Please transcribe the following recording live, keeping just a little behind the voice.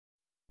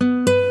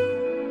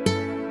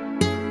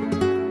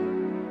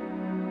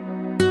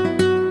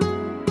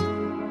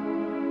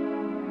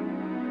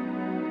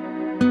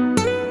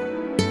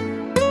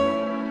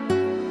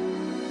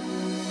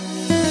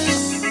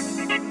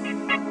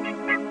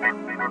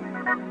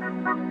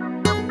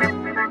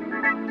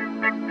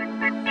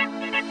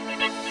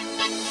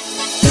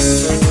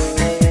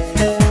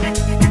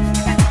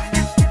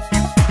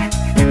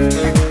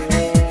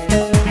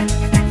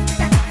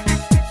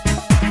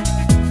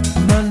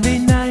Monday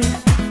night,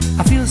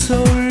 I feel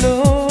so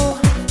low.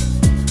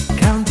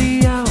 Count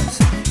the hours,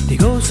 they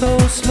go so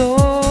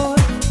slow.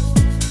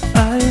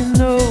 I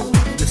know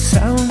the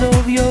sound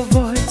of your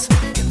voice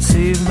can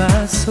save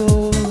my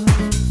soul.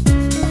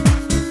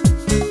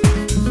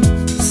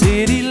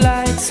 City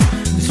lights,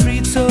 the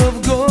streets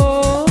of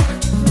gold.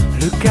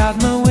 Look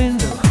out my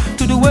window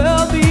to the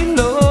world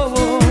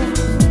below.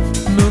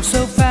 Move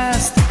so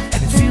fast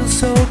and it feels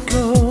so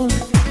cold,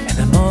 and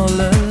I'm all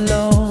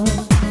alone.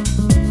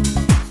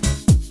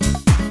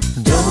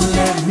 Don't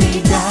let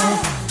me die,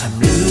 I'm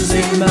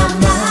losing my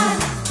mind.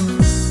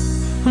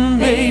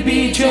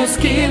 Baby, just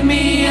give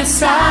me a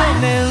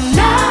sign. And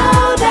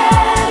now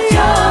that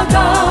you're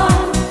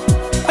gone,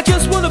 I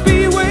just wanna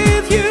be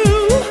with you.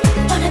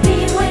 Wanna be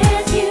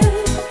with you.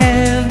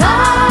 And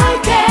I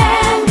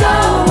can't go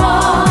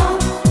on.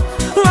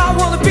 I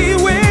wanna be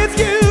with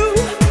you.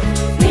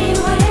 Be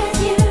with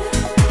you.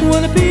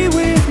 Wanna be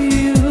with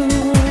you.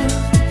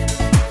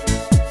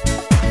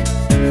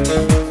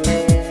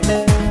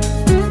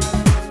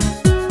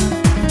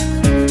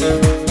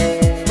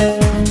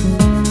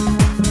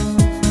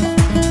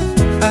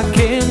 I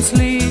can't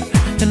sleep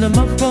and I'm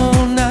up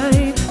all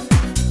night.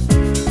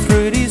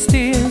 Through these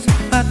tears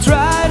I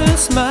try to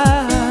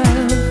smile.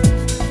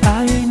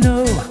 I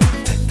know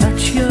the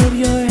touch of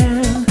your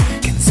hand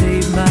can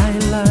save my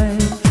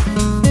life.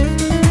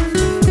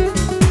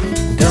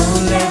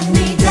 Don't let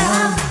me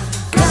down,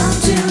 come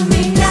to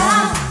me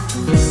now.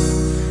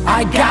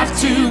 I got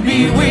to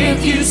be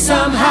with you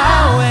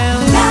somehow.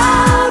 And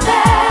now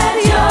that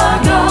you're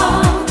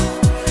gone,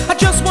 I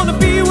just wanna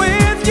be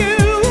with you.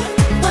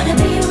 Wanna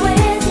be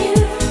with you.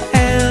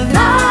 And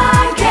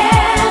I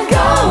can't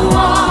go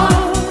on.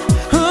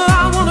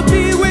 I wanna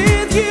be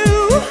with you.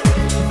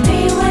 Be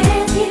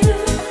with you.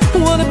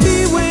 Wanna be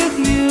with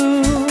you.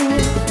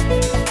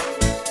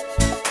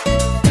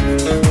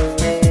 Don't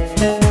let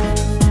me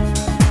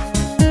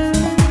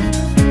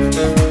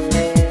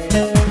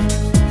down.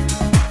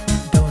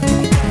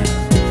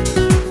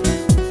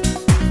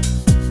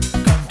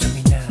 Come to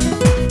me now.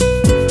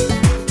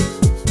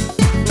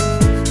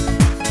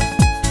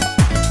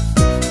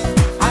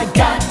 I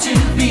got to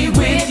be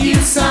with you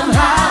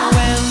somehow.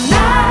 And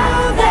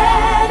Now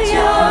that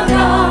you're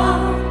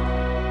gone,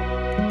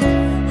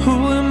 who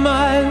am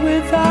I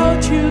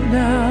without you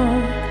now?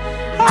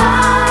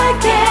 I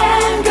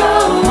can't go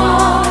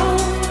on.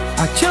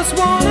 I just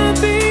want